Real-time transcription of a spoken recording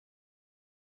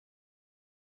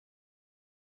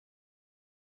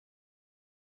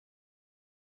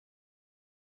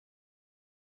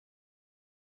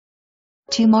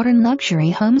2 modern luxury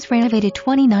homes renovated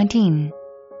 2019.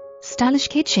 Stylish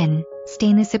kitchen,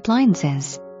 stainless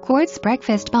appliances, quartz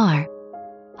breakfast bar,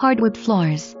 hardwood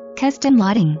floors, custom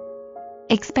lighting.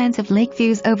 Expansive lake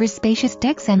views over spacious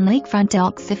decks and lakefront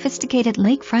docks. Sophisticated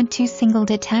lakefront 2 single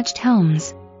detached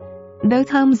homes. Both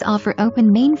homes offer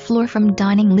open main floor from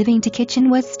dining living to kitchen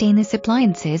with stainless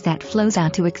appliances that flows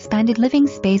out to expanded living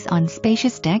space on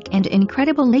spacious deck and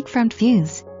incredible lakefront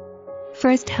views.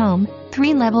 First home,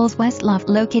 3 levels west loft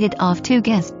located off 2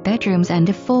 guest bedrooms and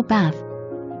a full bath.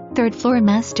 Third floor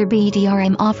master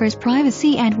bedrm offers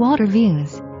privacy and water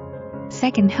views.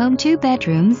 Second home, 2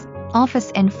 bedrooms, office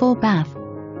and full bath.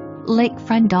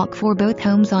 Lakefront dock for both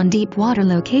homes on deep water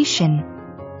location.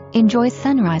 Enjoy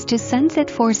sunrise to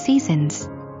sunset 4 seasons.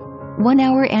 1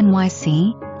 hour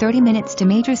NYC, 30 minutes to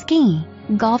major ski,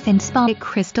 golf and spa at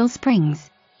Crystal Springs.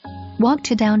 Walk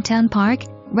to downtown park,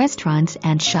 restaurants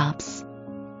and shops.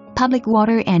 Public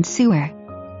water and sewer.